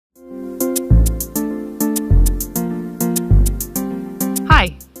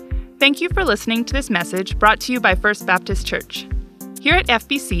Thank you for listening to this message brought to you by First Baptist Church. Here at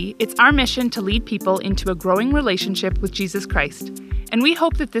FBC, it's our mission to lead people into a growing relationship with Jesus Christ, and we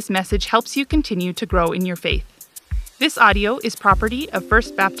hope that this message helps you continue to grow in your faith. This audio is property of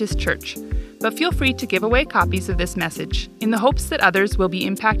First Baptist Church, but feel free to give away copies of this message in the hopes that others will be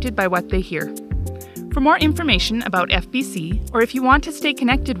impacted by what they hear. For more information about FBC, or if you want to stay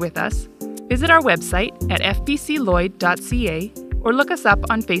connected with us, visit our website at fbcloyd.ca or look us up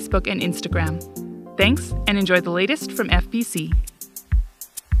on Facebook and Instagram. Thanks, and enjoy the latest from FBC.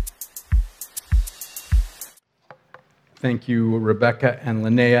 Thank you, Rebecca and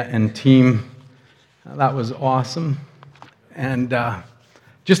Linnea and team. That was awesome. And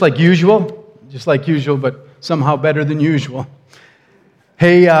just like usual, but somehow better than usual.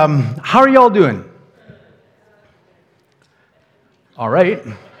 Hey, how are y'all doing? All right.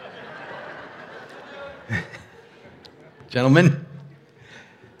 Gentlemen,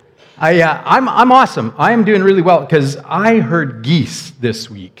 I'm awesome. I am doing really well because I heard geese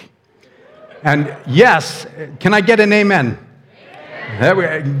this week. And yes, can I get an amen?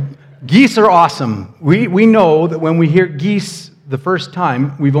 Geese are awesome. We know that when we hear geese the first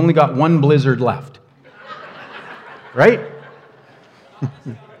time, we've only got one blizzard left. Right?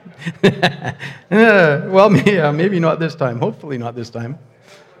 Well, maybe not this time. Hopefully not this time.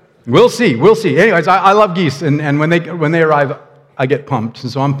 We'll see. Anyways, I love geese, and when they arrive, I get pumped.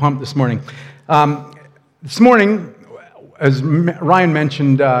 And so I'm pumped this morning. This morning, as Ryan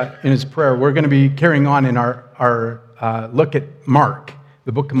mentioned in his prayer, we're going to be carrying on in our look at Mark,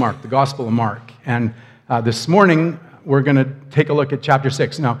 the book of Mark, the Gospel of Mark. And this morning, we're going to take a look at chapter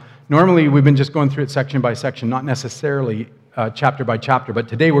 6. Now, normally we've been just going through it section by section, not necessarily chapter by chapter, but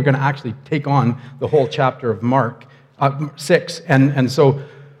today we're going to actually take on the whole chapter of Mark 6. And so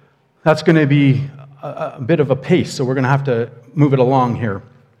that's going to be a bit of a pace, so we're going to have to move it along here.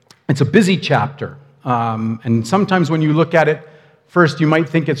 It's a busy chapter. And sometimes when you look at it, first you might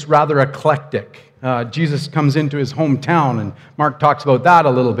think it's rather eclectic. Jesus comes into his hometown, and Mark talks about that a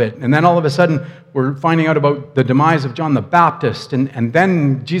little bit. And then all of a sudden, we're finding out about the demise of John the Baptist. And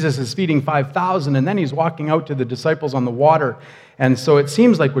then Jesus is feeding 5,000, and then he's walking out to the disciples on the water. And so it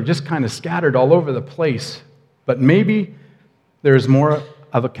seems like we're just kind of scattered all over the place. But maybe there's more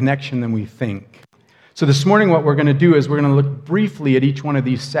of a connection than we think. So this morning, what we're going to do is we're going to look briefly at each one of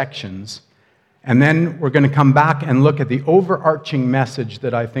these sections. And then we're going to come back and look at the overarching message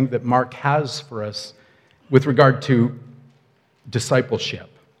that I think that Mark has for us with regard to discipleship.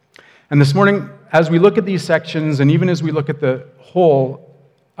 And this morning, as we look at these sections, and even as we look at the whole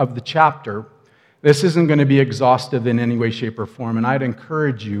of the chapter, this isn't going to be exhaustive in any way, shape, or form. And I'd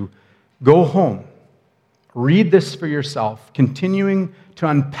encourage you, go home, read this for yourself, continuing to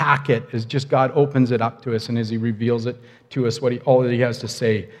unpack it as just God opens it up to us and as he reveals it to us, all that he has to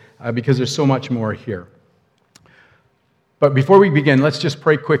say. Because there's so much more here. But before we begin, let's just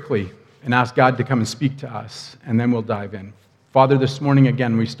pray quickly and ask God to come and speak to us, and then we'll dive in. Father, this morning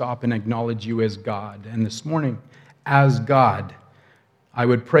again, we stop and acknowledge you as God. And this morning, as God, I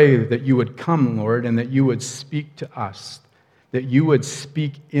would pray that you would come, Lord, and that you would speak to us, that you would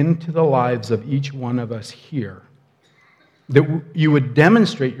speak into the lives of each one of us here, that you would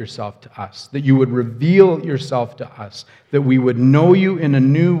demonstrate yourself to us, that you would reveal yourself to us, that we would know you in a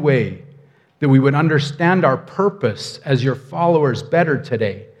new way, that we would understand our purpose as your followers better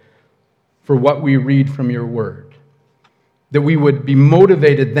today for what we read from your word, that we would be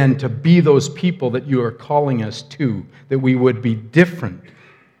motivated then to be those people that you are calling us to, that we would be different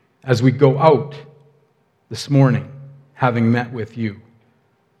as we go out this morning, having met with you.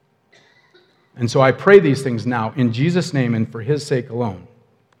 And so I pray these things now in Jesus' name and for his sake alone.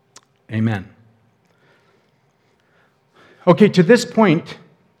 Amen. Okay, to this point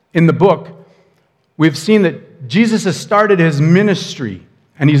in the book, we've seen that Jesus has started his ministry,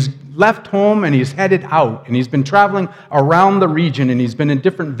 and he's left home and he's headed out, and he's been traveling around the region, and he's been in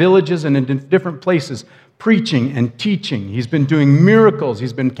different villages and in different places preaching and teaching. He's been doing miracles.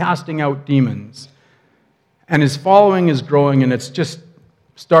 He's been casting out demons. And his following is growing, and it's just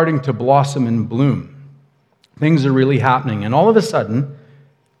starting to blossom and bloom. Things are really happening. And all of a sudden,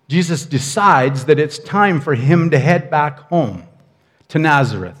 Jesus decides that it's time for him to head back home to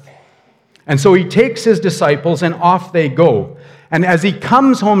Nazareth. And so he takes his disciples and off they go. And as he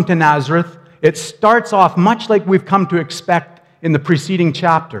comes home to Nazareth, it starts off much like we've come to expect in the preceding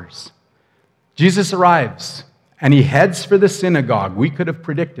chapters. Jesus arrives and he heads for the synagogue. We could have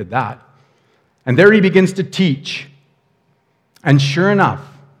predicted that. And there he begins to teach. And sure enough,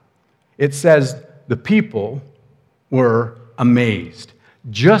 it says the people were amazed,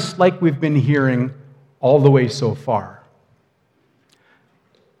 just like we've been hearing all the way so far.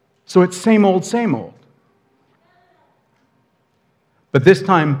 So it's same old, same old. But this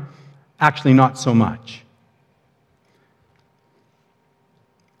time, actually not so much.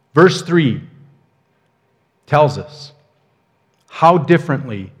 Verse 3 tells us how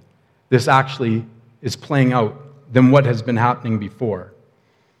differently this actually is playing out than what has been happening before.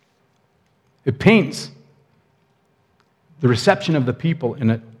 It paints the reception of the people in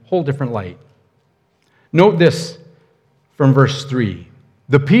a whole different light. Note this from verse 3.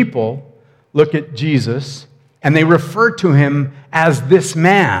 The people look at Jesus and they refer to him as this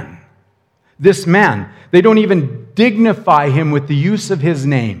man. This man. They don't even dignify him with the use of his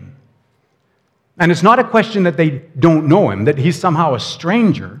name. And it's not a question that they don't know him, that he's somehow a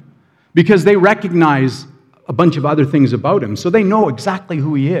stranger, because they recognize a bunch of other things about him, so they know exactly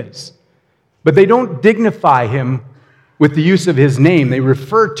who he is. But they don't dignify him with the use of his name. They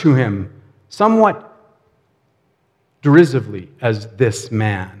refer to him somewhat derisively as this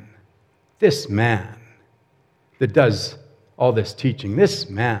man that does all this teaching, this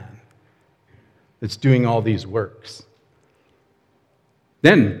man that's doing all these works.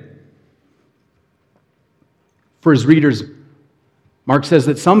 Then, for his readers, Mark says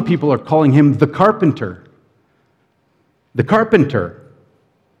that some people are calling him the carpenter. The carpenter.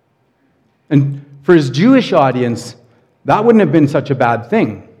 And for his Jewish audience, that wouldn't have been such a bad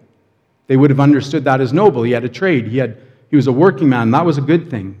thing. They would have understood that as noble. He had a trade. He was a working man. That was a good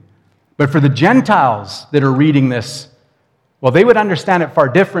thing. But for the Gentiles that are reading this, well, they would understand it far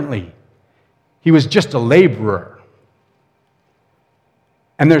differently. He was just a laborer.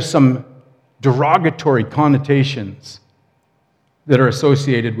 And there's some derogatory connotations that are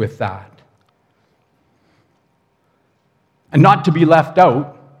associated with that. And not to be left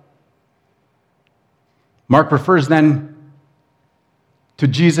out, Mark refers then to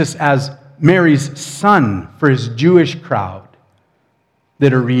Jesus as Mary's son for his Jewish crowd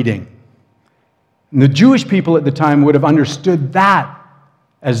that are reading. And the Jewish people at the time would have understood that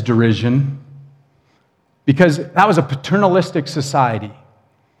as derision, because that was a paternalistic society.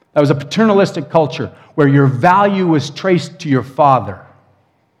 That was a paternalistic culture where your value was traced to your father.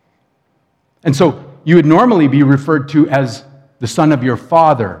 And so you would normally be referred to as the son of your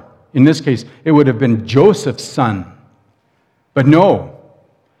father. In this case, it would have been Joseph's son. But no,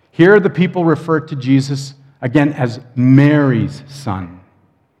 here the people refer to Jesus again as Mary's son.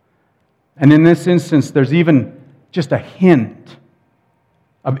 And in this instance, there's even just a hint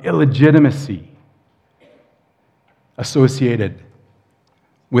of illegitimacy associated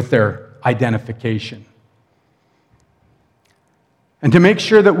with their identification. And to make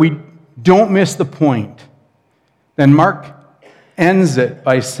sure that we don't miss the point, then Mark ends it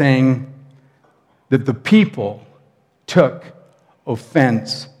by saying that the people took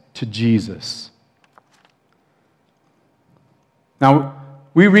offense to Jesus. Now,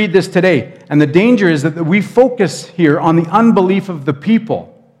 we read this today, and the danger is that we focus here on the unbelief of the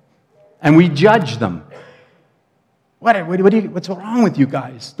people, and we judge them. What's wrong with you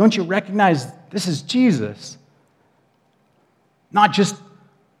guys? Don't you recognize this is Jesus? Not just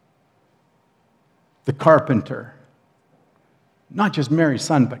the carpenter. Not just Mary's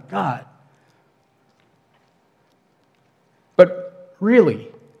son, but God. But really,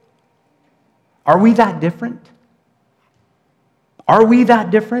 are we that different? Are we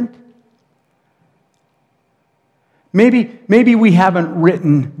that different? Maybe we haven't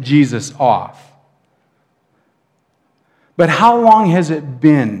written Jesus off. But how long has it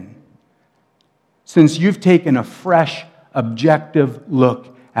been since you've taken a fresh, objective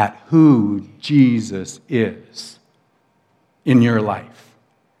look at who Jesus is in your life?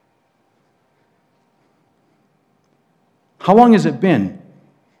 How long has it been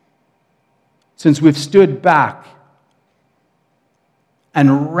since we've stood back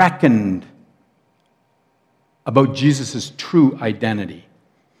and reckoned about Jesus' true identity?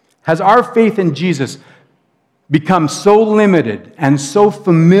 Has our faith in Jesus become so limited and so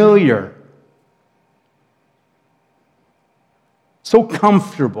familiar, so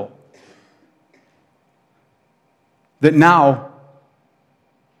comfortable, that now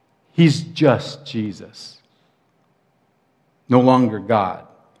he's just Jesus, no longer God?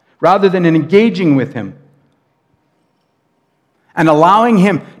 Rather than engaging with him and allowing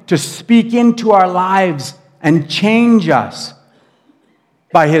him to speak into our lives and change us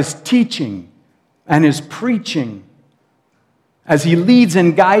by his teaching and his preaching as he leads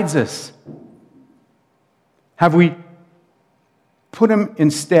and guides us, have we put him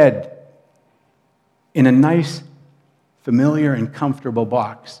instead in a nice, familiar, and comfortable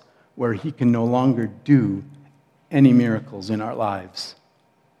box where he can no longer do any miracles in our lives?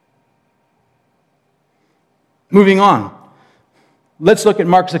 Moving on. let's look at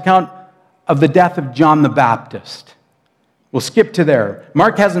Mark's account of the death of John the Baptist. We'll skip to there.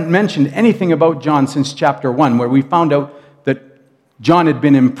 Mark hasn't mentioned anything about John since chapter 1, where we found out that John had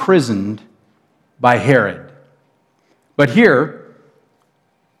been imprisoned by Herod. But here,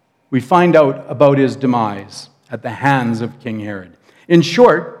 we find out about his demise at the hands of King Herod. In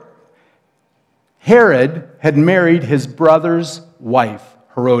short, Herod had married his brother's wife,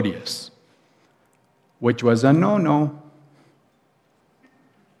 Herodias, which was a no-no.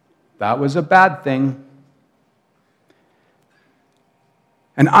 That was a bad thing.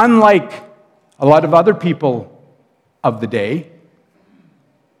 And unlike a lot of other people of the day,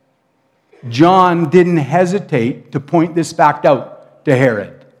 John didn't hesitate to point this fact out to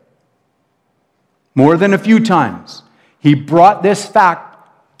Herod. More than a few times, he brought this fact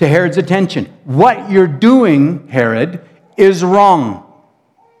to Herod's attention. What you're doing, Herod, is wrong.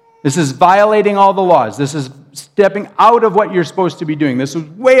 This is violating all the laws. This is stepping out of what you're supposed to be doing. This is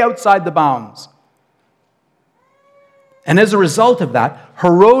way outside the bounds. And as a result of that,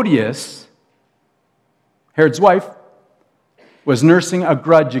 Herodias, Herod's wife, was nursing a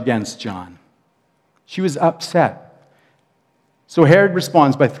grudge against John. She was upset. So Herod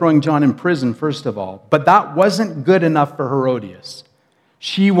responds by throwing John in prison, first of all. But that wasn't good enough for Herodias.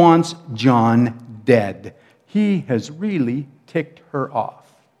 She wants John dead. He has really ticked her off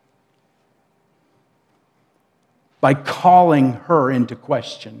by calling her into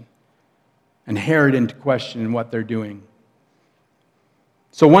question and Herod into question in what they're doing.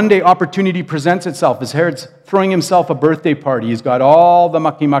 So one day, opportunity presents itself as Herod's throwing himself a birthday party. He's got all the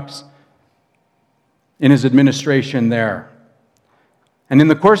mucky-mucks in his administration there. And in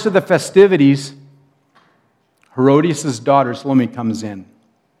the course of the festivities, Herodias' daughter, Salome, comes in.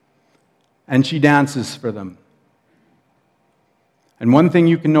 And she dances for them. And one thing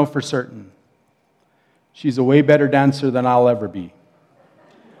you can know for certain, she's a way better dancer than I'll ever be.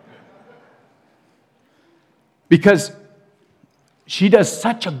 Because she does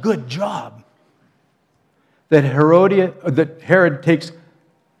such a good job that Herod takes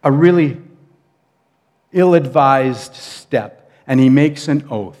a really ill-advised step, and he makes an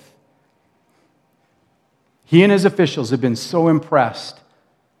oath. He and his officials have been so impressed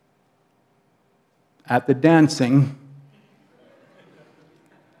at the dancing,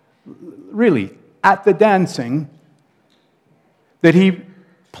 really, at the dancing, that he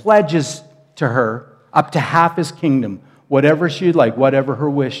pledges to her up to half his kingdom, whatever she'd like, whatever her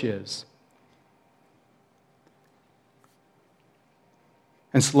wish is.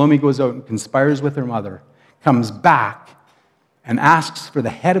 And Salome goes out and conspires with her mother, comes back, and asks for the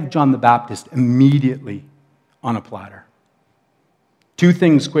head of John the Baptist immediately on a platter. Two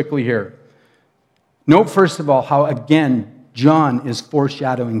things quickly here. Note, first of all, how, again, John is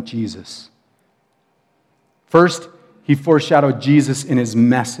foreshadowing Jesus. First, he foreshadowed Jesus in his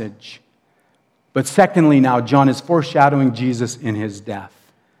message. But secondly, now, John is foreshadowing Jesus in his death.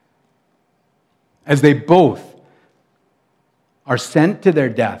 As they both are sent to their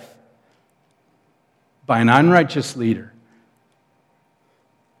death by an unrighteous leader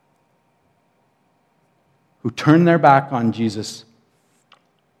who turned their back on Jesus,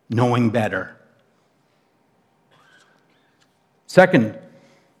 knowing better. Second,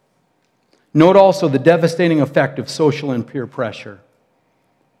 note also the devastating effect of social and peer pressure.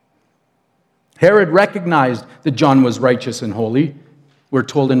 Herod recognized that John was righteous and holy, we're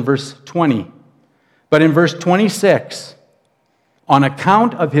told in verse 20. But in verse 26, on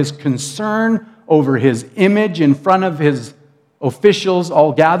account of his concern over his image in front of his officials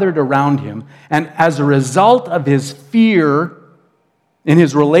all gathered around him, and as a result of his fear in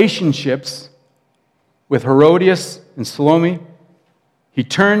his relationships with Herodias and Salome, he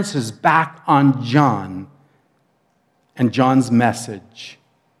turns his back on John and John's message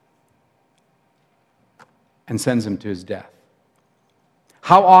and sends him to his death.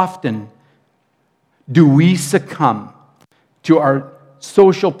 How often do we succumb to our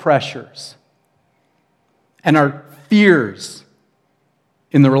social pressures and our fears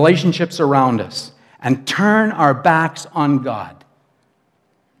in the relationships around us and turn our backs on God?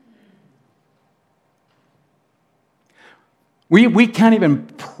 We can't even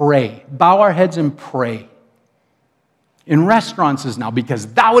pray, bow our heads and pray in restaurants now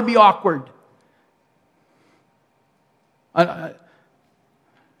because that would be awkward.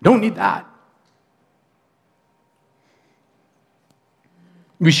 Don't need that.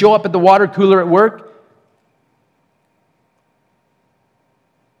 We show up at the water cooler at work,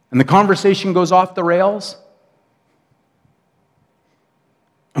 and the conversation goes off the rails,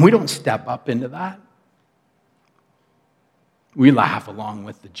 and we don't step up into that. We laugh along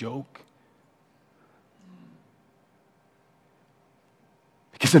with the joke.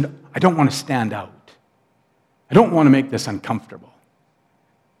 said, I don't want to stand out. I don't want to make this uncomfortable.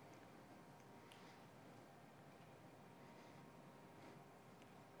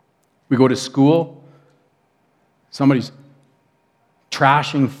 We go to school, somebody's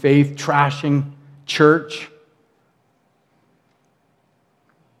trashing faith, trashing church,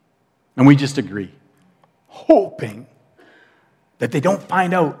 and we just agree, hoping that they don't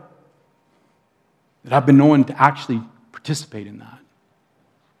find out that I've been known to actually participate in that.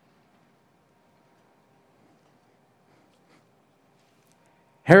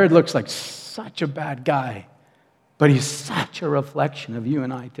 Herod looks like such a bad guy, but he's such a reflection of you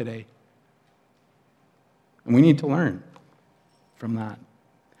and I today. And we need to learn from that.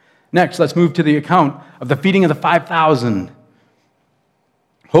 Next, let's move to the account of the feeding of the 5,000.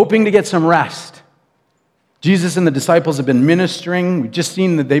 Hoping to get some rest. Jesus and the disciples have been ministering. We've just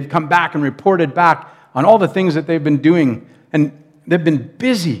seen that they've come back and reported back on all the things that they've been doing. And they've been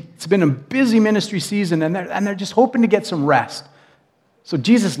busy. It's been a busy ministry season, and they're just hoping to get some rest. So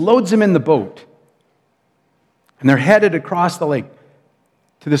Jesus loads them in the boat. And they're headed across the lake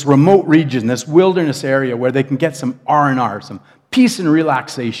to this remote region, this wilderness area where they can get some R&R, some peace and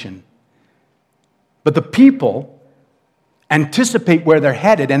relaxation. But the people anticipate where they're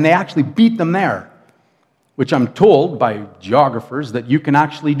headed, and they actually beat them there, which I'm told by geographers that you can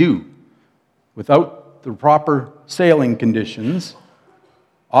actually do without the proper sailing conditions,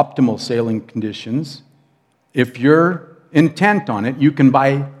 optimal sailing conditions. If you're intent on it, you can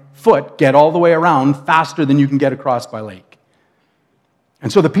by foot get all the way around faster than you can get across by lake.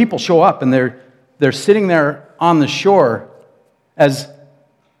 And so the people show up, and they're sitting there on the shore as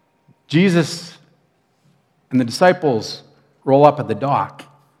Jesus and the disciples roll up at the dock.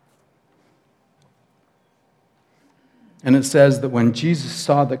 And it says that when Jesus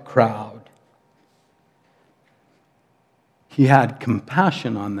saw the crowd, he had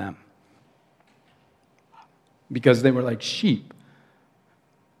compassion on them because they were like sheep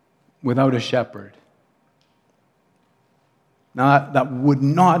without a shepherd. Now, that would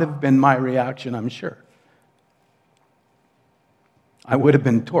not have been my reaction, I'm sure. I would have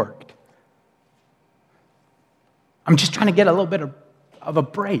been torqued. I'm just trying to get a little bit of a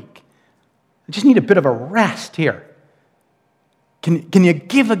break. I just need a bit of a rest here. Can you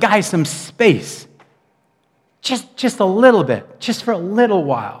give a guy some space? Just a little bit, just for a little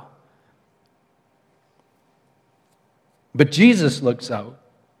while. But Jesus looks out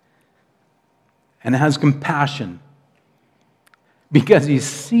and has compassion because he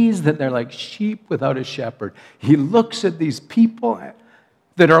sees that they're like sheep without a shepherd. He looks at these people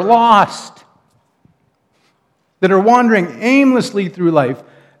that are lost, that are wandering aimlessly through life,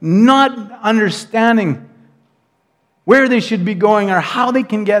 not understanding where they should be going or how they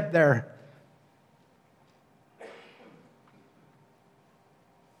can get there.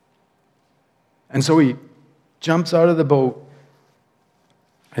 And so he jumps out of the boat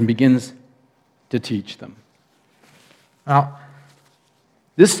and begins to teach them. Now,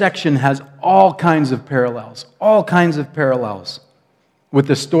 this section has all kinds of parallels with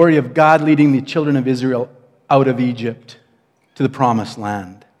the story of God leading the children of Israel out of Egypt to the promised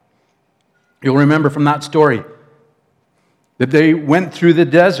land. You'll remember from that story that they went through the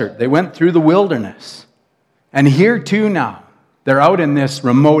desert, they went through the wilderness. And here too now, they're out in this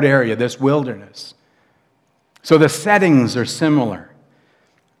remote area, this wilderness. So the settings are similar.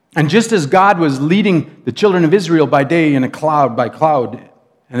 And just as God was leading the children of Israel by day in a cloud by cloud,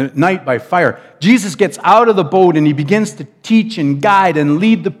 and at night by fire, Jesus gets out of the boat and he begins to teach and guide and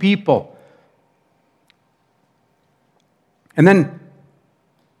lead the people. And then,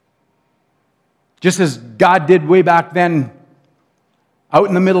 just as God did way back then, out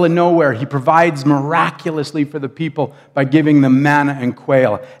in the middle of nowhere, he provides miraculously for the people by giving them manna and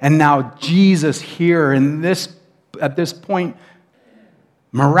quail. And now Jesus here at this point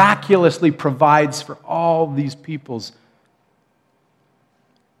miraculously provides for all these people's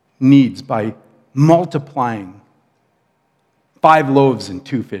needs by multiplying 5 loaves and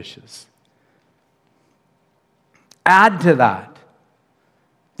 2 fishes. Add to that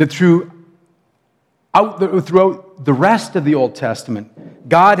throughout the rest of the Old Testament,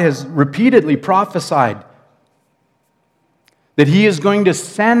 God has repeatedly prophesied that he is going to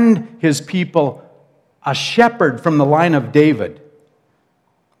send his people a shepherd from the line of David,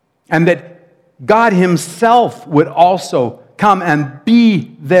 and that God himself would also come and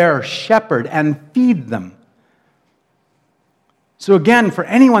be their shepherd and feed them. So again, for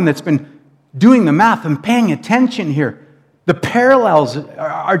anyone that's been doing the math and paying attention here, the parallels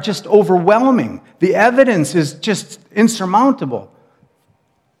are just overwhelming. The evidence is just insurmountable.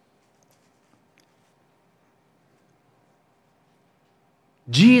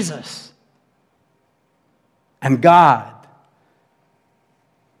 Jesus and God.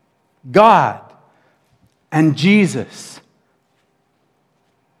 God and Jesus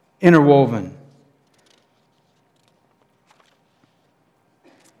interwoven.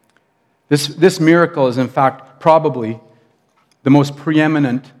 This miracle is, in fact, probably the most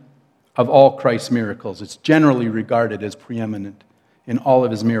preeminent of all Christ's miracles. It's generally regarded as preeminent in all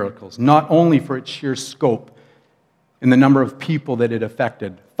of his miracles, not only for its sheer scope in the number of people that it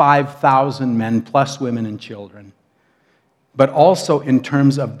affected, 5,000 men plus women and children, but also in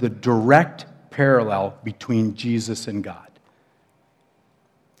terms of the direct parallel between Jesus and God.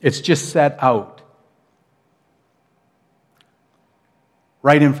 It's just set out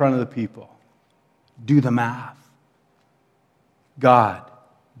right in front of the people. Do the math. God,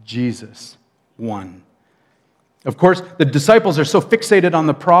 Jesus, one. Of course, the disciples are so fixated on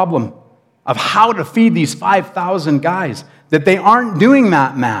the problem of how to feed these 5,000 guys that they aren't doing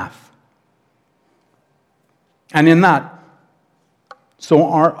that math. And in that, so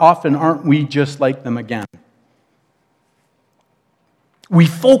often aren't we just like them again? We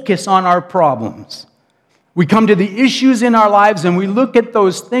focus on our problems. We come to the issues in our lives and we look at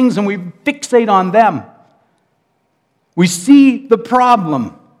those things and we fixate on them. We see the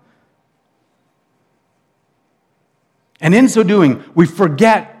problem. And in so doing, we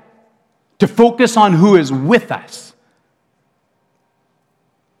forget to focus on who is with us.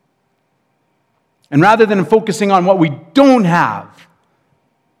 And rather than focusing on what we don't have,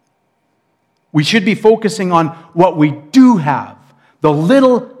 we should be focusing on what we do have, the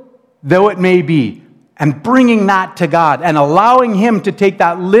little though it may be, and bringing that to God and allowing Him to take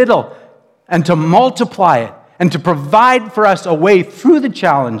that little and to multiply it and to provide for us a way through the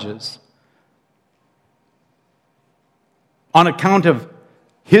challenges on account of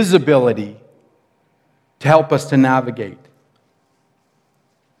His ability to help us to navigate.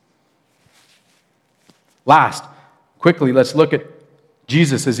 Last, quickly, let's look at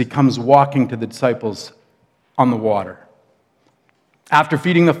Jesus as He comes walking to the disciples on the water. After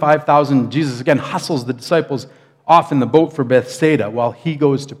feeding the 5,000, Jesus again hustles the disciples off in the boat for Bethsaida while He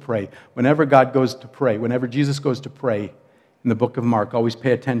goes to pray. Whenever God goes to pray, whenever Jesus goes to pray in the book of Mark, always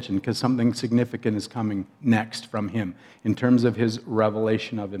pay attention because something significant is coming next from Him in terms of His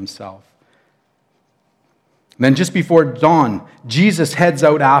revelation of Himself. Then just before dawn, Jesus heads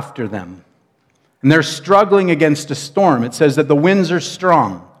out after them. And they're struggling against a storm. It says that the winds are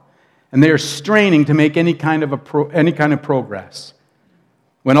strong, and they are straining to make any kind of progress.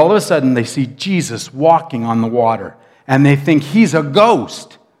 When all of a sudden they see Jesus walking on the water, and they think He's a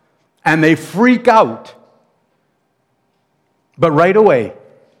ghost, and they freak out. But right away,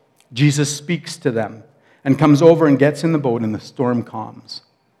 Jesus speaks to them and comes over and gets in the boat, and the storm calms.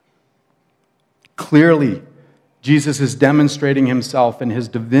 Clearly, Jesus is demonstrating Himself and His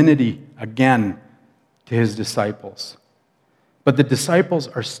divinity again to His disciples. But the disciples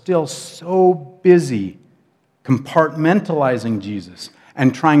are still so busy compartmentalizing Jesus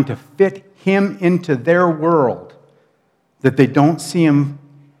and trying to fit Him into their world that they don't see Him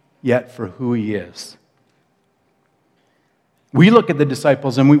yet for who He is. We look at the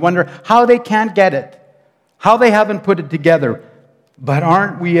disciples and we wonder how they can't get it, how they haven't put it together. But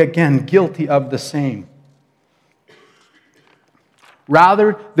aren't we again guilty of the same?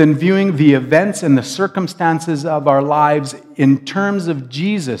 Rather than viewing the events and the circumstances of our lives in terms of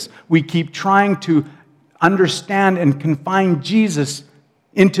Jesus, we keep trying to understand and confine Jesus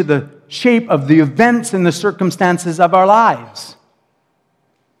into the shape of the events and the circumstances of our lives.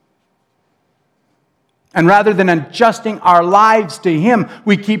 And rather than adjusting our lives to Him,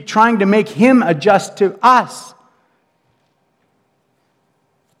 we keep trying to make Him adjust to us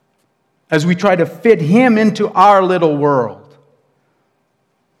as we try to fit Him into our little world.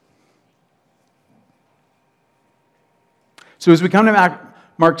 So as we come to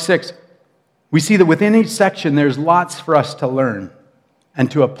Mark 6, we see that within each section there's lots for us to learn and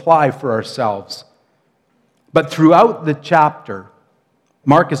to apply for ourselves. But throughout the chapter,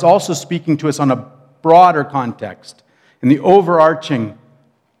 Mark is also speaking to us on a broader context in the overarching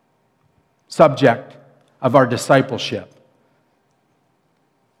subject of our discipleship.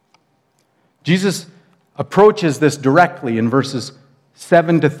 Jesus approaches this directly in verses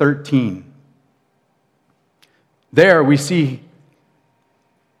 7 to 13. There we see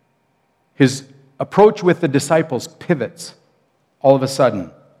His approach with the disciples pivots all of a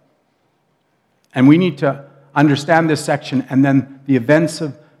sudden. And we need to understand this section and then the events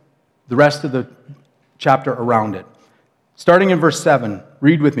of the rest of the chapter around it. Starting in verse 7,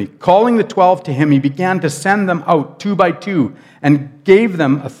 read with me. Calling the 12 to Him, He began to send them out 2 by 2 and gave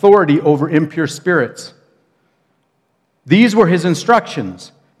them authority over impure spirits. These were his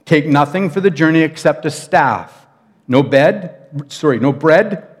instructions. Take nothing for the journey except a staff. No bread,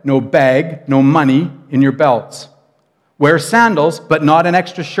 no bag, no money in your belts. Wear sandals, but not an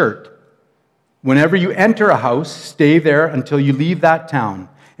extra shirt. Whenever you enter a house, stay there until you leave that town.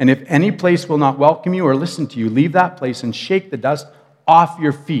 And if any place will not welcome you or listen to you, leave that place and shake the dust off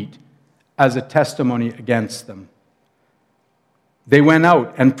your feet as a testimony against them. They went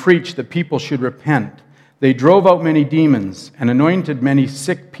out and preached that people should repent. They drove out many demons and anointed many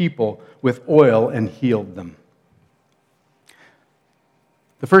sick people with oil and healed them.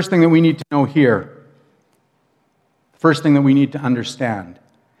 The first thing that we need to know here, the first thing that we need to understand,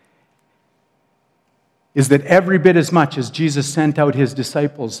 is that every bit as much as Jesus sent out his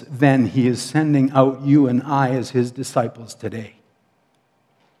disciples then, he is sending out you and I as his disciples today.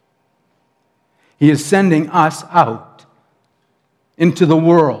 He is sending us out into the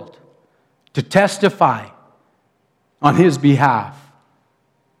world to testify on his behalf.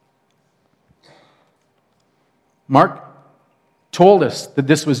 Mark told us that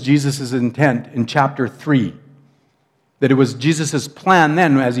this was Jesus' intent in chapter 3. That it was Jesus' plan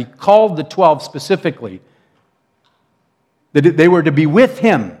then, as he called the 12 specifically, that they were to be with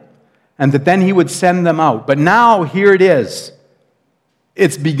him, and that then he would send them out. But now, here it is.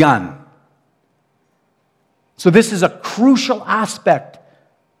 It's begun. So this is a crucial aspect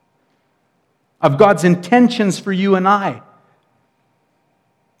of God's intentions for you and I.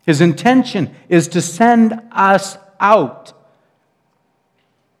 His intention is to send us out.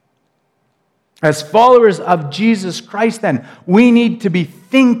 As followers of Jesus Christ, then, we need to be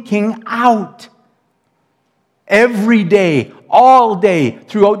thinking out every day, all day,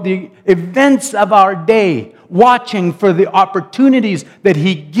 throughout the events of our day, watching for the opportunities that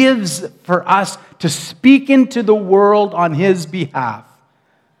he gives for us to speak into the world on his behalf.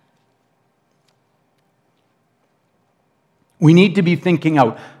 We need to be thinking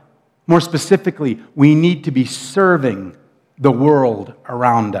out. More specifically, we need to be serving the world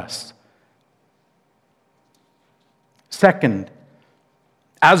around us. Second,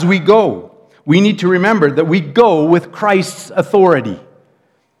 as we go, we need to remember that we go with Christ's authority.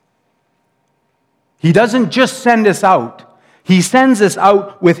 He doesn't just send us out. He sends us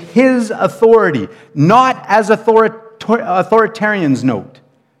out with his authority, not as authoritarians note.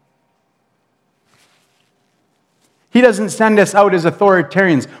 He doesn't send us out as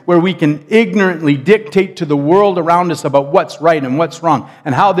authoritarians where we can ignorantly dictate to the world around us about what's right and what's wrong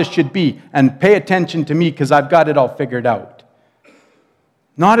and how this should be and pay attention to me because I've got it all figured out.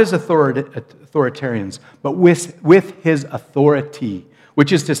 Not as authoritarians, but with his authority,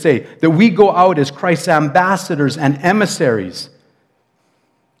 which is to say that we go out as Christ's ambassadors and emissaries.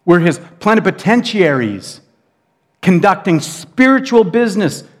 We're his plenipotentiaries conducting spiritual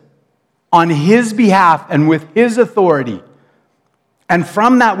business on his behalf and with his authority. And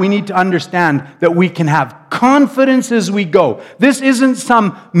from that, we need to understand that we can have confidence as we go. This isn't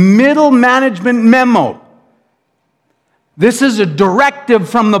some middle management memo. This is a directive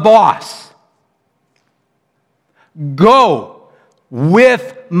from the boss. Go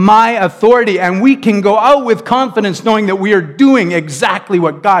with my authority. And we can go out with confidence knowing that we are doing exactly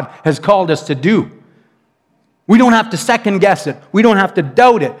what God has called us to do. We don't have to second guess it. We don't have to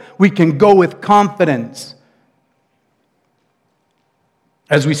doubt it. We can go with confidence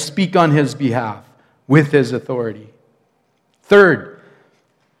as we speak on his behalf with his authority. Third,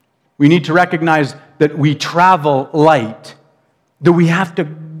 we need to recognize that we travel light, that we have to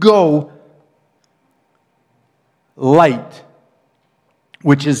go light,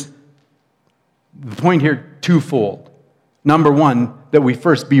 which is the point here twofold. Number one, that we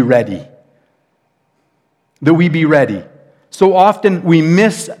first be ready. That we be ready. So often we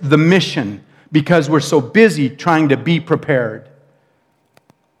miss the mission because we're so busy trying to be prepared.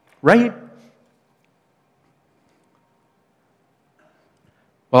 Right?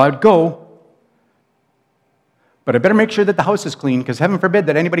 Well, I'd go, but I better make sure that the house is clean because heaven forbid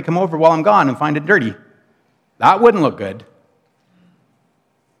that anybody come over while I'm gone and find it dirty. That wouldn't look good.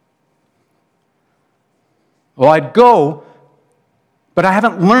 Well, I'd go, but I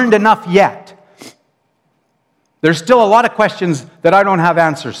haven't learned enough yet. There's still a lot of questions that I don't have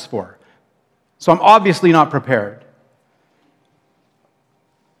answers for. So I'm obviously not prepared.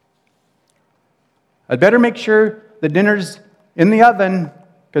 I'd better make sure the dinner's in the oven,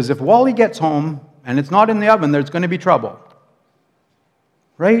 because if Wally gets home and it's not in the oven, there's going to be trouble.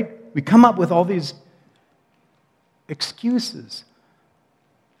 Right? We come up with all these excuses.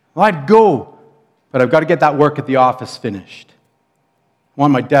 Well, I'd go, but I've got to get that work at the office finished. I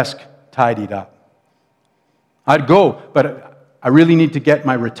want my desk tidied up. I'd go, but I really need to get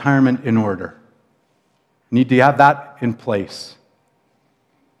my retirement in order. We need to have that in place.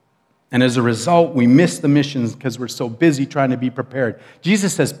 And as a result, we miss the missions because we're so busy trying to be prepared.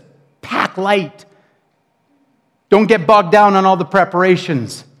 Jesus says, pack light. Don't get bogged down on all the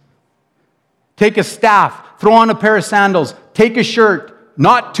preparations. Take a staff, throw on a pair of sandals, take a shirt,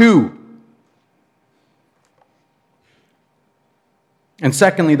 not two. And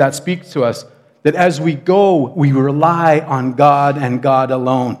secondly, that speaks to us that as we go, we rely on God and God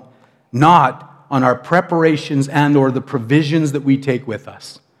alone, not on our preparations and or the provisions that we take with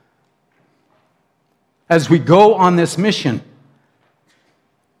us. As we go on this mission,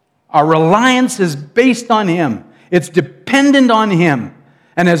 our reliance is based on Him. It's dependent on Him.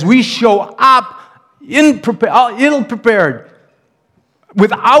 And as we show up ill-prepared,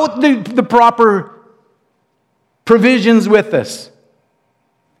 without the proper provisions with us,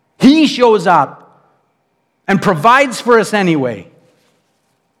 He shows up and provides for us anyway,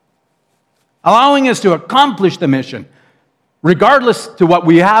 allowing us to accomplish the mission, regardless to what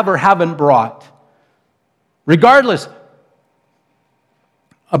we have or haven't brought, regardless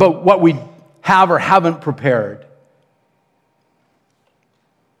about what we have or haven't prepared.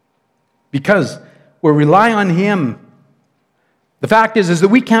 Because we're relying on Him. The fact is that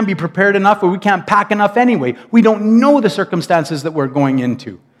we can't be prepared enough or we can't pack enough anyway. We don't know the circumstances that we're going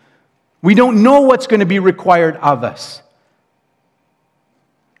into. We don't know what's going to be required of us.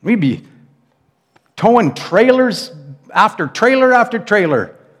 We'd be towing trailers after trailer after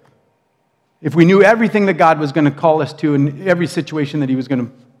trailer if we knew everything that God was going to call us to and every situation that He was going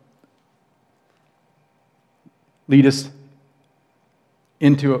to lead us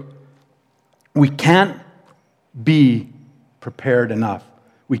into. We can't be prepared enough.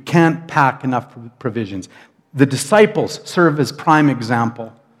 We can't pack enough provisions. The disciples serve as prime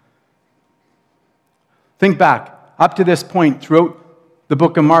example. Think back, up to this point throughout the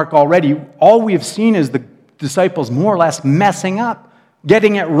book of Mark already, all we have seen is the disciples more or less messing up,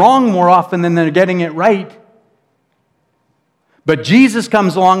 getting it wrong more often than they're getting it right. But Jesus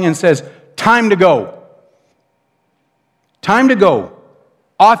comes along and says, time to go. Time to go.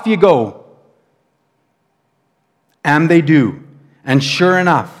 Off you go. And they do. And sure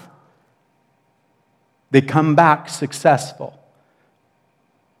enough, they come back successful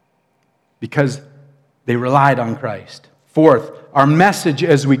because they relied on Christ. Fourth, our message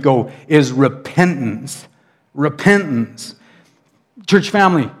as we go is repentance. Repentance. Church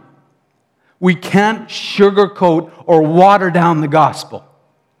family, we can't sugarcoat or water down the gospel.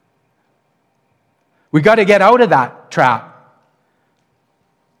 We got to get out of that trap.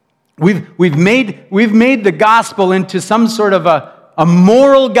 We've made the gospel into some sort of a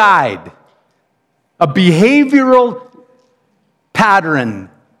moral guide, a behavioral pattern.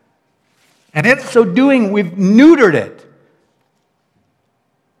 And in so doing, we've neutered it.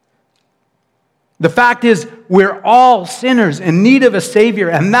 The fact is, we're all sinners in need of a Savior,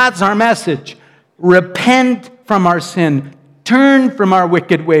 and that's our message. Repent from our sin. Turn from our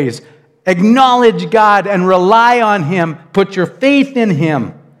wicked ways. Acknowledge God and rely on Him. Put your faith in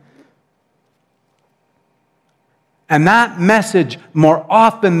Him. And that message, more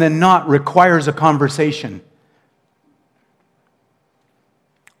often than not, requires a conversation.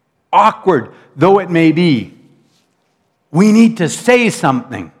 Awkward though it may be, we need to say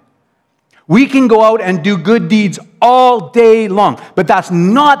something. We can go out and do good deeds all day long, but that's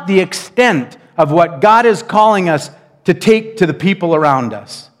not the extent of what God is calling us to take to the people around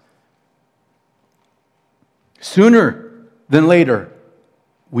us. Sooner than later,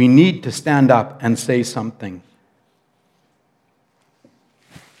 we need to stand up and say something.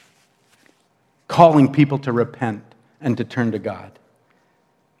 Calling people to repent and to turn to God.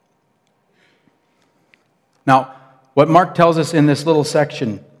 Now, what Mark tells us in this little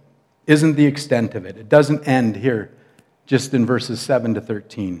section isn't the extent of it. It doesn't end here, just in verses 7 to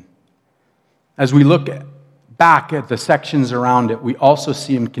 13. As we look back at the sections around it, we also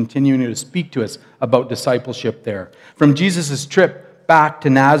see him continuing to speak to us about discipleship there. From Jesus' trip back to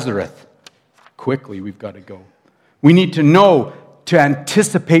Nazareth, quickly we've got to go. We need to know to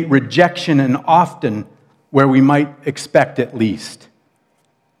anticipate rejection and often where we might expect it least.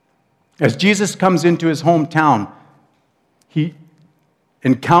 As Jesus comes into his hometown, he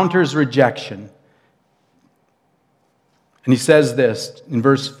encounters rejection. And he says this in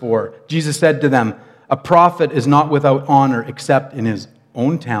verse 4. Jesus said to them, "A prophet is not without honor except in his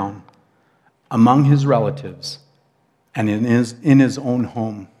own town, among his relatives, and in his own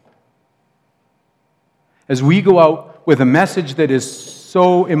home." As we go out with a message that is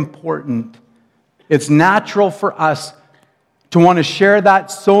so important, it's natural for us to want to share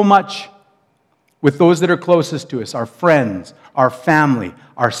that so much with those that are closest to us, our friends, our family,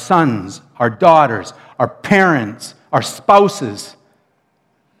 our sons, our daughters, our parents, our spouses.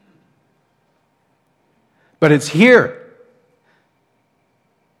 But it's here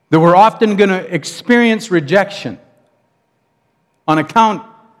that we're often going to experience rejection on account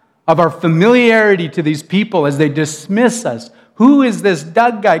of our familiarity to these people as they dismiss us. Who is this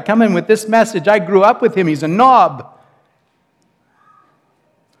Doug guy coming with this message? I grew up with him. He's a knob.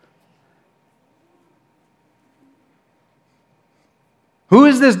 Who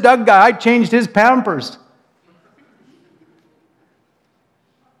is this Doug guy? I changed his Pampers.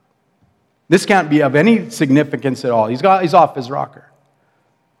 This can't be of any significance at all. He's off his rocker.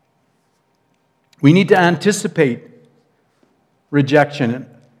 We need to anticipate rejection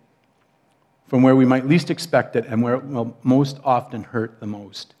from where we might least expect it and where it will most often hurt the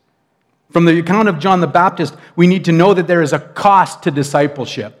most. From the account of John the Baptist, we need to know that there is a cost to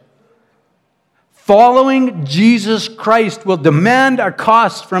discipleship. Following Jesus Christ will demand a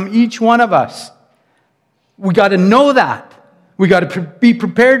cost from each one of us. We got to know that. We got to be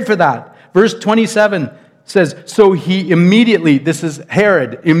prepared for that. Verse 27 says, so he immediately, this is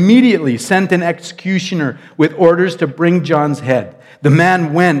Herod, immediately sent an executioner with orders to bring John's head. The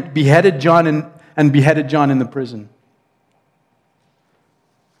man went, beheaded John, and beheaded John in the prison.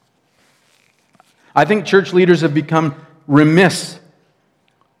 I think church leaders have become remiss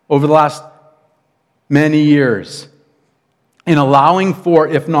over the last many years in allowing for,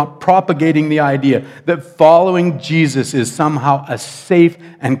 if not propagating the idea that following Jesus is somehow a safe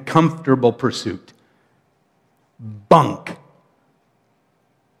and comfortable pursuit. Bunk.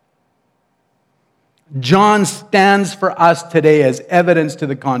 John stands for us today as evidence to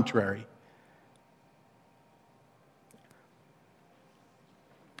the contrary.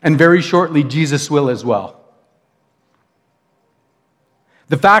 And very shortly, Jesus will as well.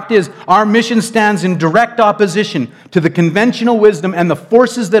 The fact is, our mission stands in direct opposition to the conventional wisdom and the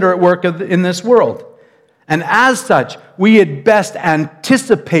forces that are at work in this world. And as such, we had best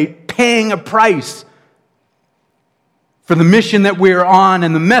anticipate paying a price for the mission that we are on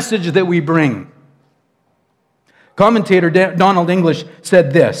and the message that we bring. Commentator Donald English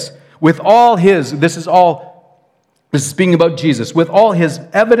said this, this is speaking about Jesus. With all his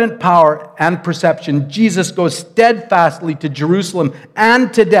evident power and perception, Jesus goes steadfastly to Jerusalem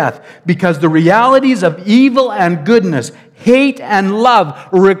and to death because the realities of evil and goodness, hate and love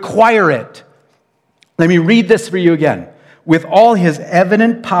require it. Let me read this for you again. With all his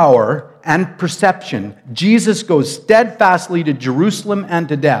evident power and perception, Jesus goes steadfastly to Jerusalem and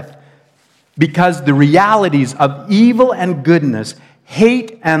to death because the realities of evil and goodness,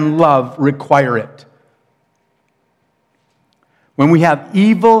 hate and love require it. When we have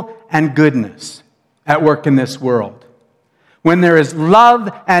evil and goodness at work in this world, when there is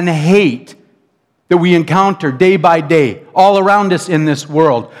love and hate that we encounter day by day all around us in this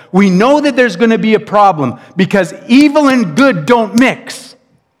world, we know that there's going to be a problem because evil and good don't mix.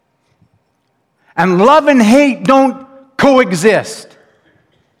 And love and hate don't coexist.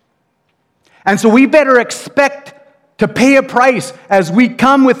 And so we better expect to pay a price as we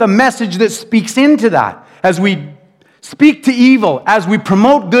come with a message that speaks into that, as we speak to evil, as we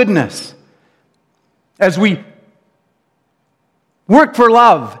promote goodness, as we work for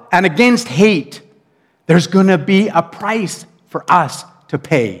love and against hate. There's going to be a price for us to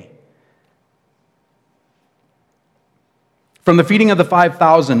pay. From the feeding of the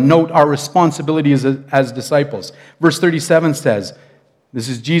 5,000, note our responsibility as disciples. Verse 37 says, this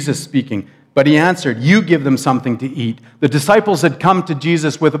is Jesus speaking, but he answered, you give them something to eat. The disciples had come to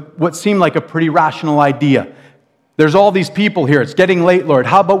Jesus with what seemed like a pretty rational idea. There's all these people here. It's getting late, Lord.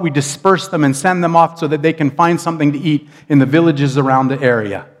 How about we disperse them and send them off so that they can find something to eat in the villages around the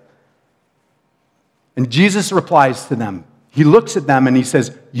area? And Jesus replies to them. He looks at them and he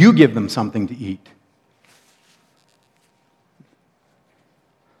says, you give them something to eat.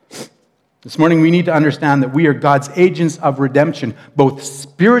 This morning we need to understand that we are God's agents of redemption, both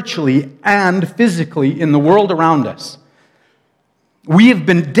spiritually and physically in the world around us. We have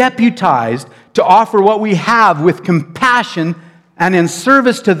been deputized to offer what we have with compassion and in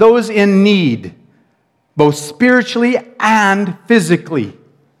service to those in need, both spiritually and physically.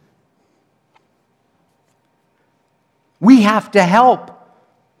 We have to help.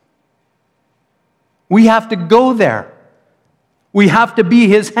 We have to go there. We have to be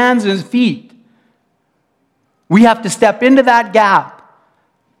his hands and his feet. We have to step into that gap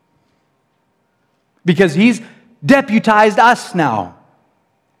because he's deputized us now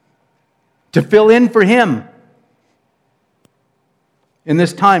to fill in for him in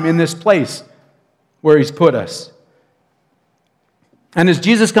this time, in this place where he's put us. And as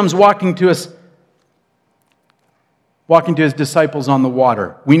Jesus comes walking to us walking to his disciples on the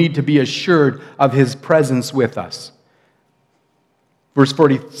water. We need to be assured of his presence with us. Verse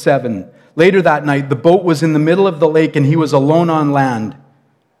 47, later that night, the boat was in the middle of the lake and he was alone on land.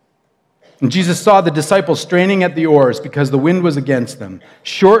 And Jesus saw the disciples straining at the oars because the wind was against them.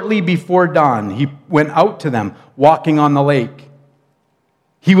 Shortly before dawn, he went out to them, walking on the lake.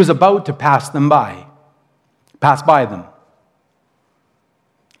 He was about to pass by them.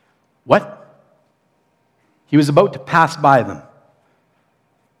 What? He was about to pass by them.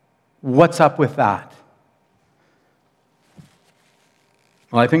 What's up with that?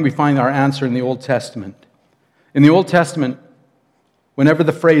 Well, I think we find our answer in the Old Testament. In the Old Testament, whenever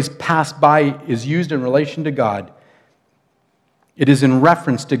the phrase pass by is used in relation to God, it is in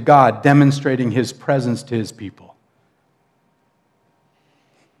reference to God demonstrating his presence to his people.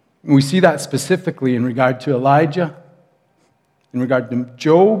 We see that specifically in regard to Elijah, in regard to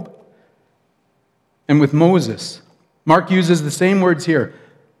Job, and with Moses. Mark uses the same words here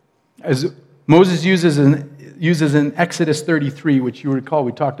as Moses uses in Exodus 33, which you recall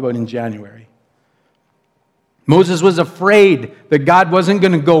we talked about in January. Moses was afraid that God wasn't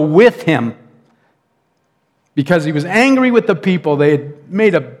going to go with him because he was angry with the people. They had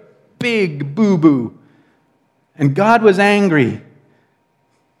made a big boo-boo. And God was angry.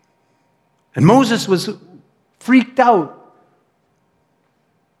 And Moses was freaked out.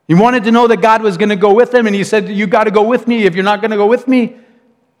 He wanted to know that God was going to go with him, and he said, you got to go with me. If you're not going to go with me,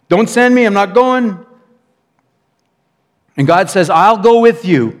 don't send me. I'm not going. And God says, I'll go with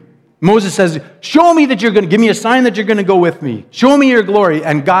you. Moses says, show me that you're going to, give me a sign that you're going to go with me. Show me your glory.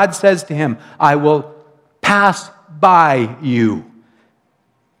 And God says to him, I will pass by you.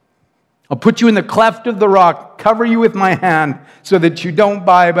 I'll put you in the cleft of the rock, cover you with my hand so that you don't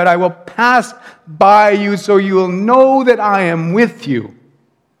die, but I will pass by you so you will know that I am with you.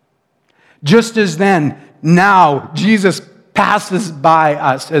 Just as then, now, Jesus passes by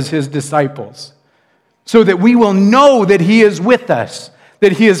us as his disciples so that we will know that he is with us,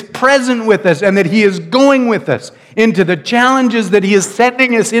 that he is present with us, and that he is going with us into the challenges that he is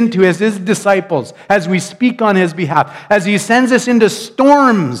sending us into as his disciples as we speak on his behalf. As he sends us into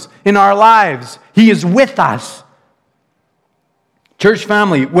storms in our lives, he is with us. Church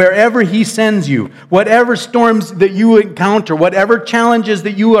family, wherever he sends you, whatever storms that you encounter, whatever challenges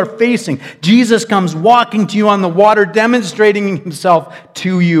that you are facing, Jesus comes walking to you on the water, demonstrating himself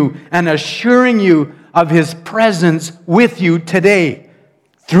to you and assuring you of his presence with you today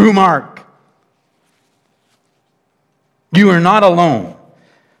through Mark. You are not alone.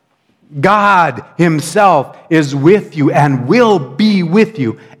 God himself is with you and will be with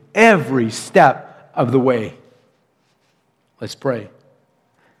you every step of the way. Let's pray.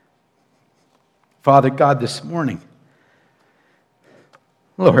 Father God, this morning,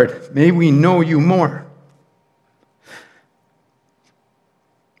 Lord, may we know you more.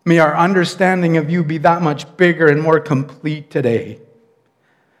 May our understanding of you be that much bigger and more complete today.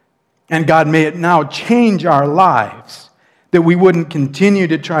 And God, may it now change our lives, that we wouldn't continue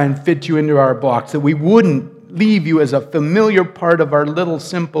to try and fit you into our box, that we wouldn't leave you as a familiar part of our little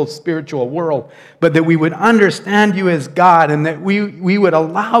simple spiritual world, but that we would understand you as God, and that we would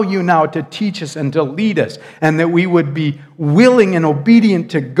allow you now to teach us and to lead us, and that we would be willing and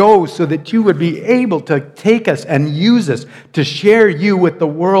obedient to go so that you would be able to take us and use us to share you with the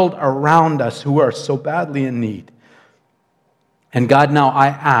world around us who are so badly in need. And God, now I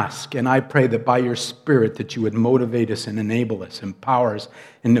ask and I pray that by your Spirit that you would motivate us and enable us, empower us,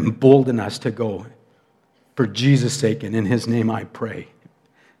 and embolden us to go. For Jesus' sake, and in his name I pray.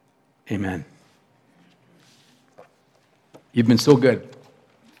 Amen. You've been so good.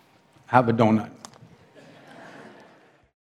 Have a donut.